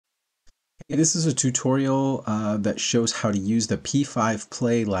This is a tutorial that shows how to use the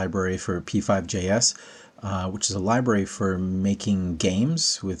p5play library for p5.js, which is a library for making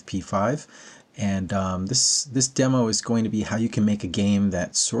games with p5. And this demo is going to be how you can make a game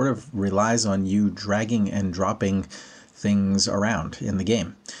that sort of relies on you dragging and dropping things around in the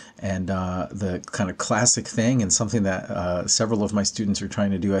game. And the kind of classic thing, and something that several of my students are trying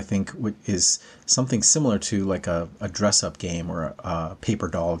to do, I think, is something similar to like a dress-up game or a paper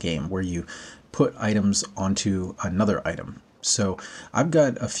doll game where you put items onto another item. So I've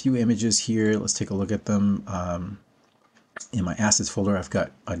got a few images here. Let's take a look at them. In my assets folder, I've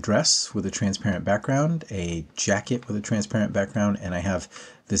got a dress with a transparent background, a jacket with a transparent background, and I have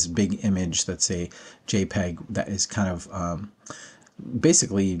this big image that's a JPEG that is kind of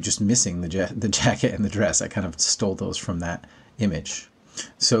basically just missing the jacket and the dress. I kind of stole those from that image.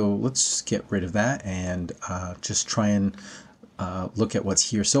 So let's get rid of that and just try and look at what's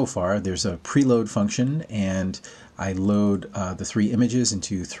here so far. There's a preload function, and I load the three images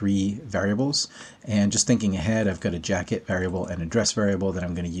into three variables. And just thinking ahead, I've got a jacket variable and a dress variable that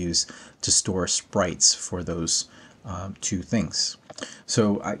I'm going to use to store sprites for those two things.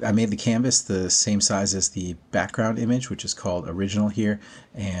 So I made the canvas the same size as the background image, which is called original here.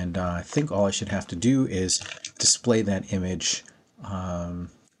 And I think all I should have to do is display that image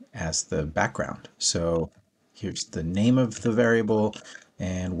as the background. So here's the name of the variable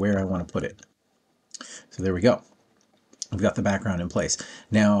and where I want to put it. So there we go. We've got the background in place.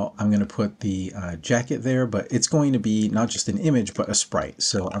 Now I'm going to put the jacket there, but it's going to be not just an image, but a sprite.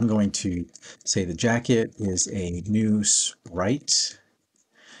 So I'm going to say the jacket is a new sprite.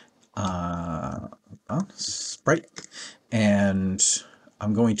 Sprite. And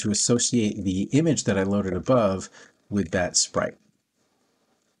I'm going to associate the image that I loaded above with that sprite.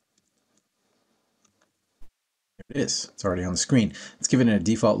 It is. It's already on the screen. It's given it a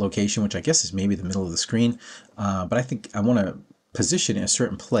default location, which I guess is maybe the middle of the screen. But I think I want to position in a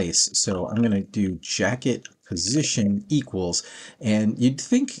certain place. So I'm going to do jacket position equals. And you'd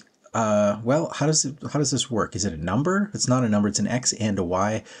think, well, how does this work? Is it a number? It's not a number. It's an X and a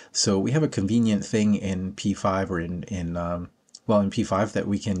Y. So we have a convenient thing in P5 or in P5 that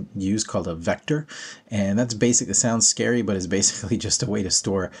we can use called a vector. And that's basic. It sounds scary, but it's basically just a way to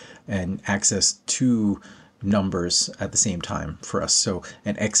store and access two numbers at the same time for us. So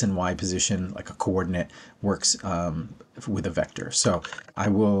an X and Y position, like a coordinate, works with a vector. So I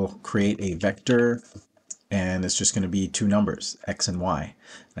will create a vector, and it's just going to be two numbers, X and Y.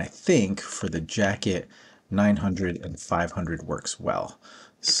 And I think for the jacket, 900 and 500 works well.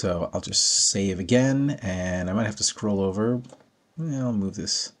 So I'll just save again, and I might have to scroll over. I'll move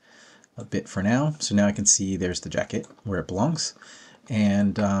this a bit for now. So now I can see there's the jacket where it belongs.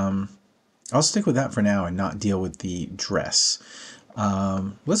 And I'll stick with that for now and not deal with the dress.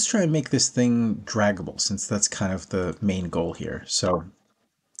 Let's try and make this thing draggable, since that's kind of the main goal here. So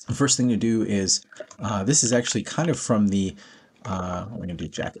the first thing to do is, this is actually kind of from the, we're going to do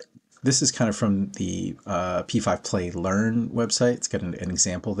jacket. This is kind of from the p5play learn website. It's got an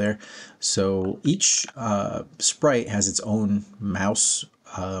example there. So each sprite has its own mouse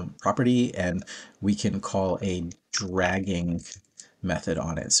property, and we can call a dragging method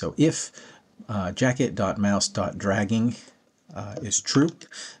on it. So if jacket.mouse.dragging is true,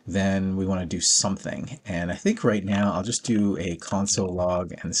 then we want to do something. And I think right now I'll just do a console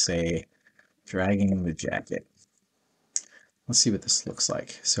log and say dragging the jacket. Let's see what this looks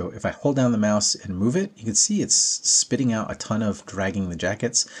like. So if I hold down the mouse and move it, you can see it's spitting out a ton of dragging the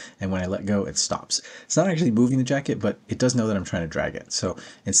jackets, and when I let go, it stops. It's not actually moving the jacket, but it does know that I'm trying to drag it. So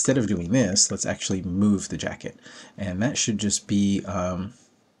instead of doing this, let's actually move the jacket. And that should just be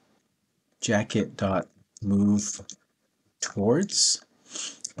jacket.move towards.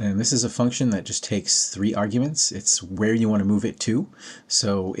 And this is a function that just takes three arguments. It's where you want to move it to.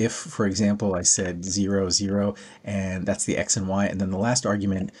 So if, for example, I said 0, 0, and that's the X and Y, and then the last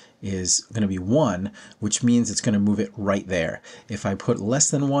argument is going to be 1, which means it's going to move it right there. If I put less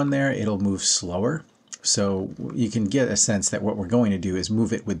than 1 there, it'll move slower. So you can get a sense that what we're going to do is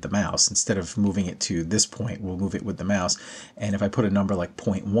move it with the mouse. Instead of moving it to this point, we'll move it with the mouse. And if I put a number like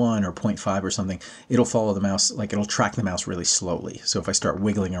 0.1 or 0.5 or something, it'll follow the mouse, like it'll track the mouse really slowly. So if I start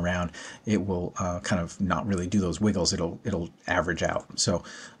wiggling around, it will kind of not really do those wiggles. It'll average out. So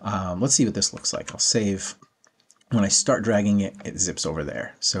let's see what this looks like. I'll save. When I start dragging it, it zips over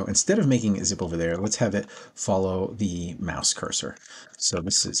there. So instead of making it zip over there, let's have it follow the mouse cursor. So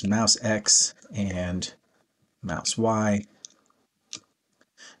this is mouse X and mouse Y,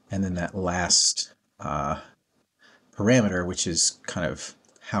 and then that last parameter, which is kind of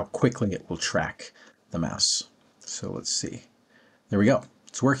how quickly it will track the mouse. So let's see. There we go.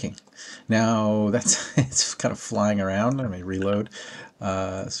 It's working. Now that's it's kind of flying around. I may reload,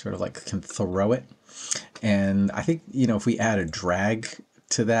 sort of like can throw it. And I think, if we add a drag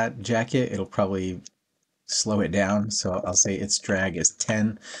to that jacket, it'll probably slow it down. So I'll say its drag is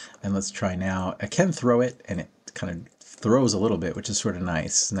 10. And let's try now. I can throw it and it kind of throws a little bit, which is sort of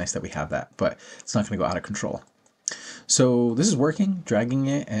nice. It's nice that we have that, but it's not going to go out of control. So this is working, dragging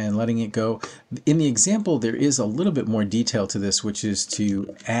it and letting it go. In the example, there is a little bit more detail to this, which is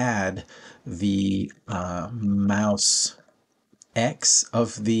to add the mouse X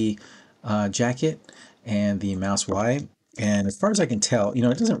of the jacket and the mouse Y. And as far as I can tell, it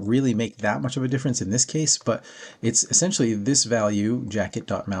doesn't really make that much of a difference in this case, but it's essentially this value,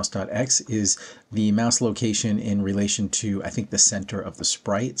 jacket.mouse.x, is the mouse location in relation to, I think, the center of the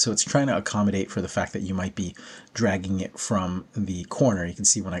sprite. So it's trying to accommodate for the fact that you might be dragging it from the corner. You can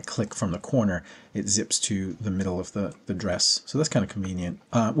see when I click from the corner, it zips to the middle of the dress. So that's kind of convenient.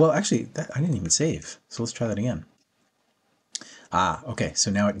 Well, actually, I didn't even save. So let's try that again. Okay,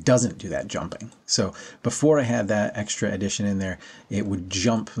 so now it doesn't do that jumping. So before I had that extra addition in there, it would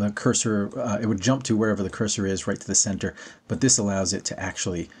jump the cursor, it would jump to wherever the cursor is, right to the center, but this allows it to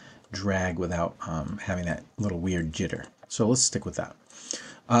actually drag without having that little weird jitter. So let's stick with that.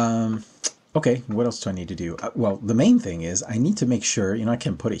 Okay, what else do I need to do? Well, the main thing is I need to make sure, I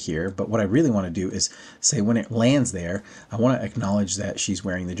can put it here, but what I really want to do is say when it lands there, I want to acknowledge that she's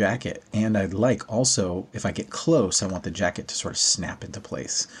wearing the jacket. And I'd like also, if I get close, I want the jacket to sort of snap into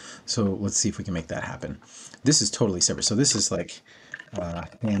place. So let's see if we can make that happen. This is totally separate. So this is like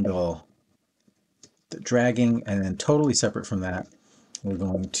handle the dragging, and then totally separate from that, we're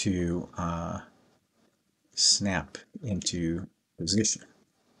going to snap into position.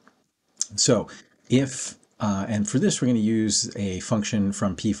 So if, and for this, we're going to use a function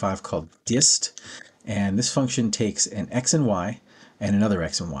from P5 called dist. And this function takes an X and Y and another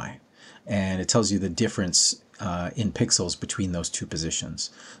X and Y. And it tells you the difference in pixels between those two positions.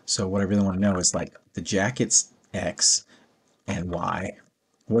 So what I really want to know is like the jacket's X and Y.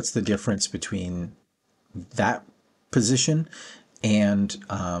 What's the difference between that position and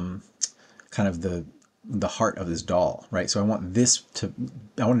kind of the heart of this doll, right? So I want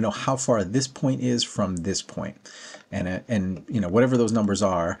to know how far this point is from this point. And whatever those numbers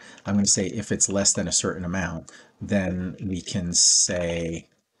are, I'm going to say if it's less than a certain amount, then we can say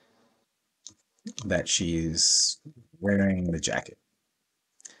that she's wearing the jacket.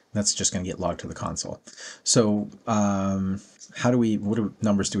 That's just going to get logged to the console. So what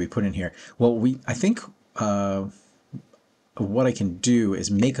numbers do we put in here? Well, I think what I can do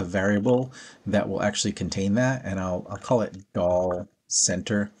is make a variable that will actually contain that, and I'll call it doll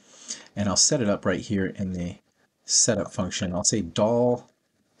center, and I'll set it up right here in the setup function. I'll say doll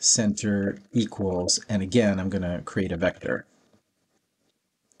center equals, and again, I'm going to create a vector.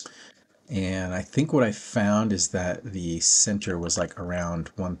 And I think what I found is that the center was like around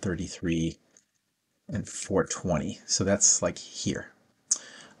 133 and 420. So that's like here.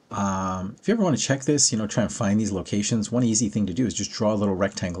 If you ever want to check this, try and find these locations, one easy thing to do is just draw a little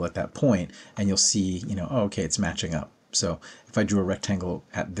rectangle at that point, and you'll see, oh, okay, it's matching up. So if I drew a rectangle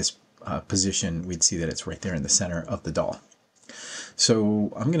at this position, we'd see that it's right there in the center of the doll.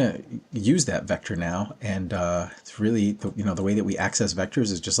 So I'm going to use that vector now, and it's really, the way that we access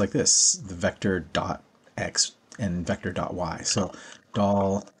vectors is just like this, the vector dot x and vector dot y. So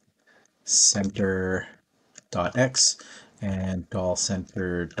doll center dot x and doll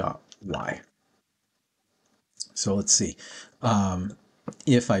center dot y. So let's see.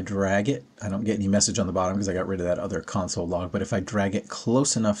 If I drag it, I don't get any message on the bottom because I got rid of that other console log, but if I drag it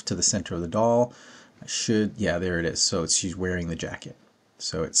close enough to the center of the doll, I should, yeah, there it is. So she's wearing the jacket.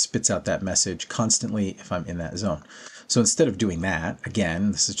 So it spits out that message constantly if I'm in that zone. So instead of doing that,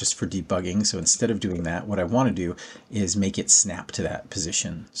 again, this is just for debugging. So instead of doing that, what I want to do is make it snap to that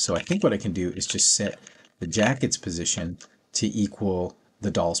position. So I think what I can do is just set the jacket's position to equal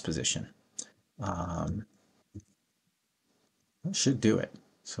the doll's position. That should do it.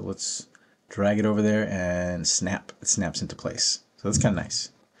 So let's drag it over there and snap. It snaps into place. So that's kind of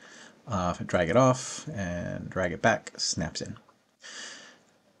nice. If I drag it off and drag it back, snaps in.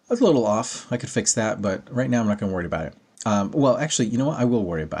 That's a little off. I could fix that, but right now I'm not going to worry about it. Well, actually, you know what? I will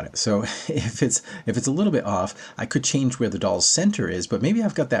worry about it. So if it's a little bit off, I could change where the doll's center is, but maybe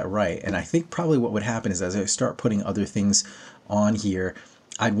I've got that right. And I think probably what would happen is as I start putting other things on here,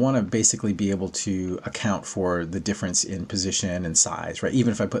 I'd want to basically be able to account for the difference in position and size, right?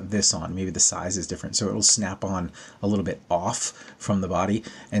 Even if I put this on, maybe the size is different. So it'll snap on a little bit off from the body.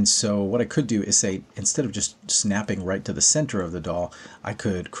 And so what I could do is say, instead of just snapping right to the center of the doll, I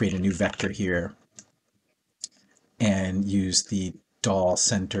could create a new vector here and use the doll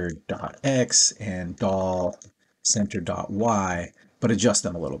center dot x and doll center dot y, but adjust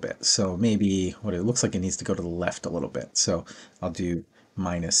them a little bit. So maybe what it looks like it needs to go to the left a little bit. So I'll do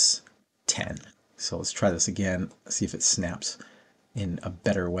minus 10. So let's try this again, see if it snaps in a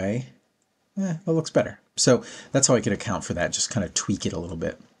better way. It looks better. So that's how I could account for that, just kind of tweak it a little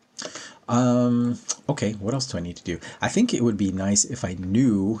bit. Okay, what else do I need to do? I think it would be nice if I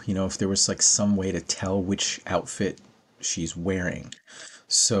knew, if there was like some way to tell which outfit she's wearing.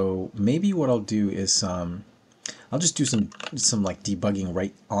 So maybe what I'll do is I'll just do some like debugging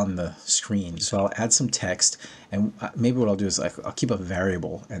right on the screen. So I'll add some text, and maybe what I'll do is I'll keep a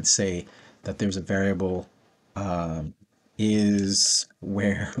variable and say that there's a variable is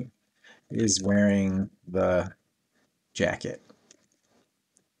where is wearing the jacket.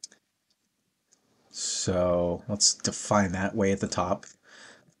 So let's define that way at the top.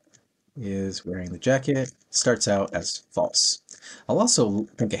 Is wearing the jacket starts out as false. I'll also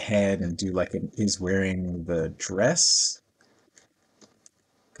think ahead and do like an is wearing the dress,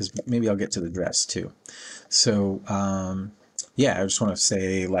 because maybe I'll get to the dress too. So yeah, I just want to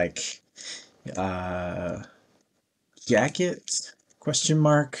say like uh, jacket question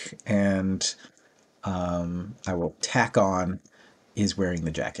mark, and I will tack on is wearing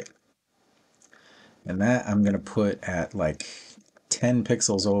the jacket. And that I'm going to put at like 10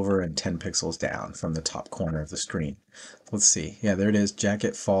 pixels over and 10 pixels down from the top corner of the screen. Let's see. Yeah, there it is.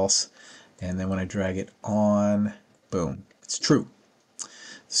 Jacket false. And then when I drag it on, boom, it's true.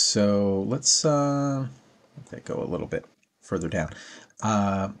 So let's let that go a little bit further down.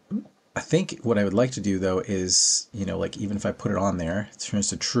 I think what I would like to do though is, like even if I put it on there, it turns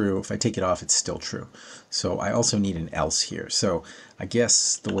to true. If I take it off, it's still true. So I also need an else here. So I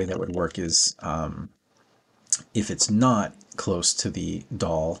guess the way that would work is if it's not close to the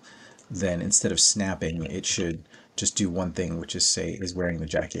doll, then instead of snapping, it should just do one thing, which is say is wearing the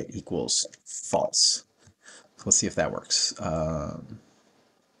jacket equals false. So let's see if that works.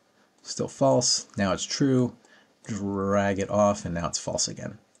 Still false. Now it's true. Drag it off, and now it's false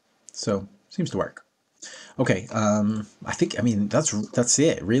again. So seems to work. Okay, I mean that's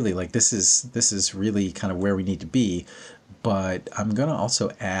it really. Like this is really kind of where we need to be, but I'm gonna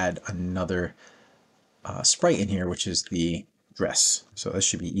also add another sprite in here, which is the dress. So this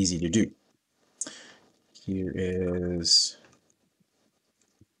should be easy to do. Here is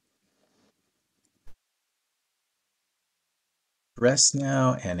dress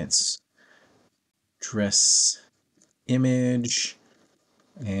now, and it's dress image.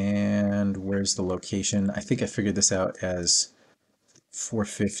 And where's the location? I think I figured this out as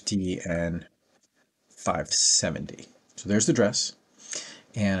 450 and 570. So there's the dress.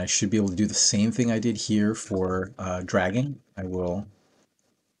 And I should be able to do the same thing I did here for dragging. I will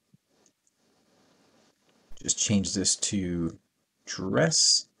just change this to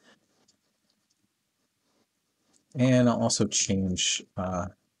dress. And I'll also change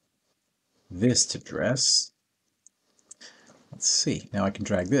this to dress. Let's see, now I can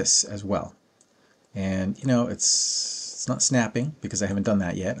drag this as well. And it's not snapping because I haven't done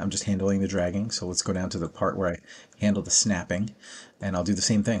that yet. I'm just handling the dragging. So let's go down to the part where I handle the snapping, and I'll do the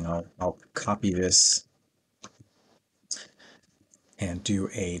same thing. I'll copy this and do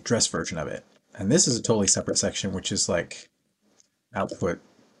a dress version of it. And this is a totally separate section, which is like output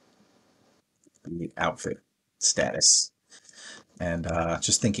the outfit status. And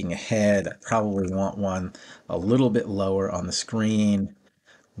just thinking ahead, I probably want one a little bit lower on the screen.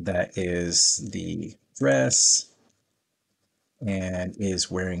 That is the dress, and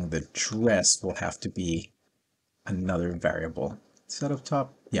is wearing the dress will have to be another variable. Is that up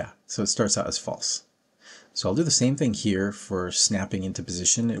top? Yeah, so it starts out as false. So I'll do the same thing here for snapping into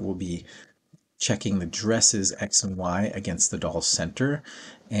position. It will be checking the dress's X and Y against the doll's center,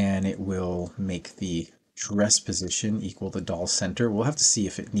 and it will make the dress position equal the doll's center. We'll have to see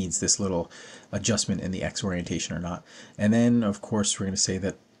if it needs this little adjustment in the X orientation or not. And then, of course, we're going to say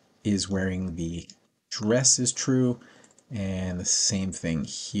that is wearing the dress is true, and the same thing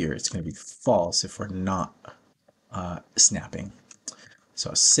here. It's going to be false if we're not snapping. So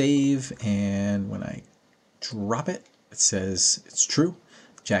I'll save, and when I drop it, it says it's true.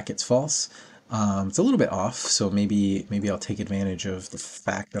 Jacket's false. It's a little bit off, so maybe I'll take advantage of the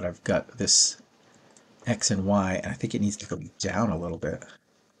fact that I've got this X and Y, and I think it needs to go down a little bit.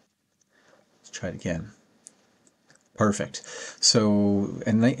 Let's try it again. Perfect. So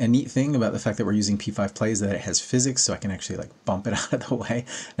a neat thing about the fact that we're using p5play is that it has physics, so I can actually like bump it out of the way.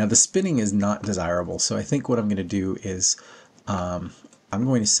 Now the spinning is not desirable, so I think what I'm going to do is I'm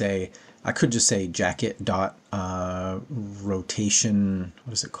going to say, I could just say jacket dot rotation,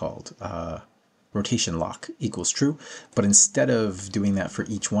 what is it called? rotation lock equals true. But instead of doing that for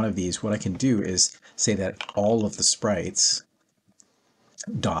each one of these, what I can do is say that all of the sprites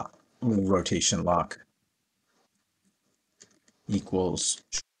dot rotation lock equals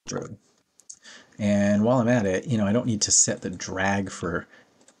true. And while I'm at it, I don't need to set the drag for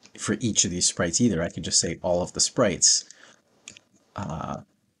each of these sprites either. I can just say all of the sprites dot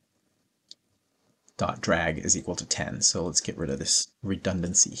drag is equal to 10. So let's get rid of this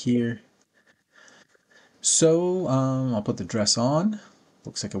redundancy here. So I'll put the dress on.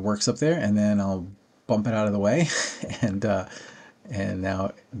 Looks like it works up there, and then I'll bump it out of the way, and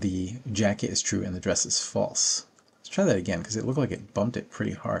now the jacket is true and the dress is false. Let's try that again because it looked like it bumped it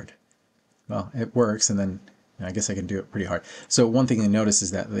pretty hard. Well, it works, and then I guess I can do it pretty hard. So one thing you notice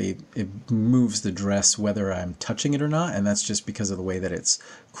is that it moves the dress whether I'm touching it or not, and that's just because of the way that it's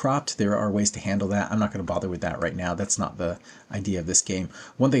cropped. There are ways to handle that. I'm not going to bother with that right now. That's not the idea of this game.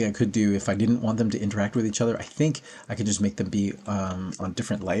 One thing I could do if I didn't want them to interact with each other, I think I could just make them be on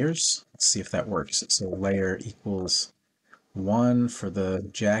different layers. Let's see if that works. So layer equals 1 for the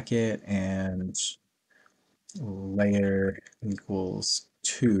jacket, and layer equals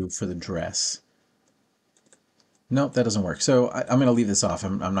 2 for the dress. Nope, that doesn't work. So I'm going to leave this off.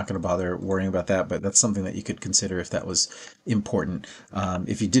 I'm not going to bother worrying about that, but that's something that you could consider if that was important.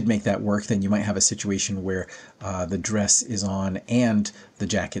 If you did make that work, then you might have a situation where the dress is on and the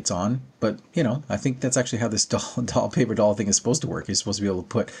jacket's on. But, I think that's actually how this paper doll thing is supposed to work. You're supposed to be able to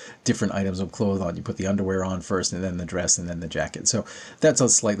put different items of clothes on. You put the underwear on first, and then the dress, and then the jacket. So that's a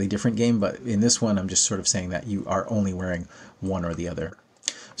slightly different game, but in this one, I'm just sort of saying that you are only wearing one or the other.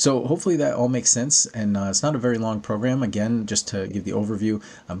 So hopefully that all makes sense, and it's not a very long program. Again, just to give the overview,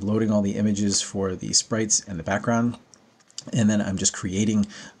 I'm loading all the images for the sprites and the background, and then I'm just creating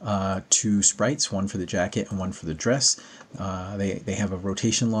 2 sprites, one for the jacket and one for the dress. They have a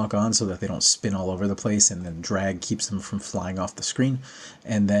rotation lock on so that they don't spin all over the place, and then drag keeps them from flying off the screen.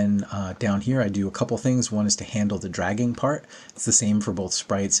 And then down here I do a couple things. One is to handle the dragging part. It's the same for both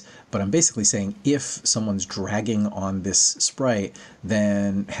sprites, but I'm basically saying if someone's dragging on this sprite,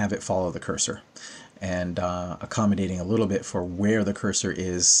 then have it follow the cursor, and accommodating a little bit for where the cursor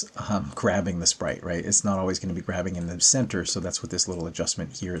is grabbing the sprite, right? It's not always going to be grabbing in the center, so that's what this little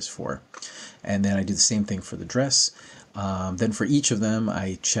adjustment here is for. And then I do the same thing for the dress. Then for each of them,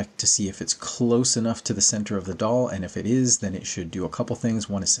 I check to see if it's close enough to the center of the doll, and if it is, then it should do a couple things.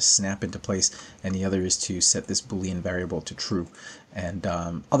 One is to snap into place, and the other is to set this Boolean variable to true. And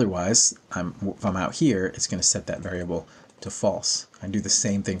otherwise, if I'm out here, it's going to set that variable to false. I do the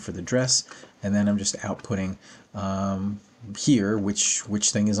same thing for the dress, and then I'm just outputting here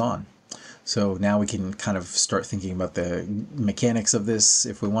which thing is on. So now we can kind of start thinking about the mechanics of this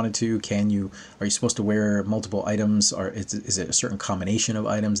if we wanted to. Are you supposed to wear multiple items, or is it a certain combination of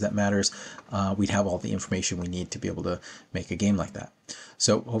items that matters? We'd have all the information we need to be able to make a game like that.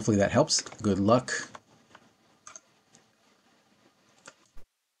 So hopefully that helps. Good luck.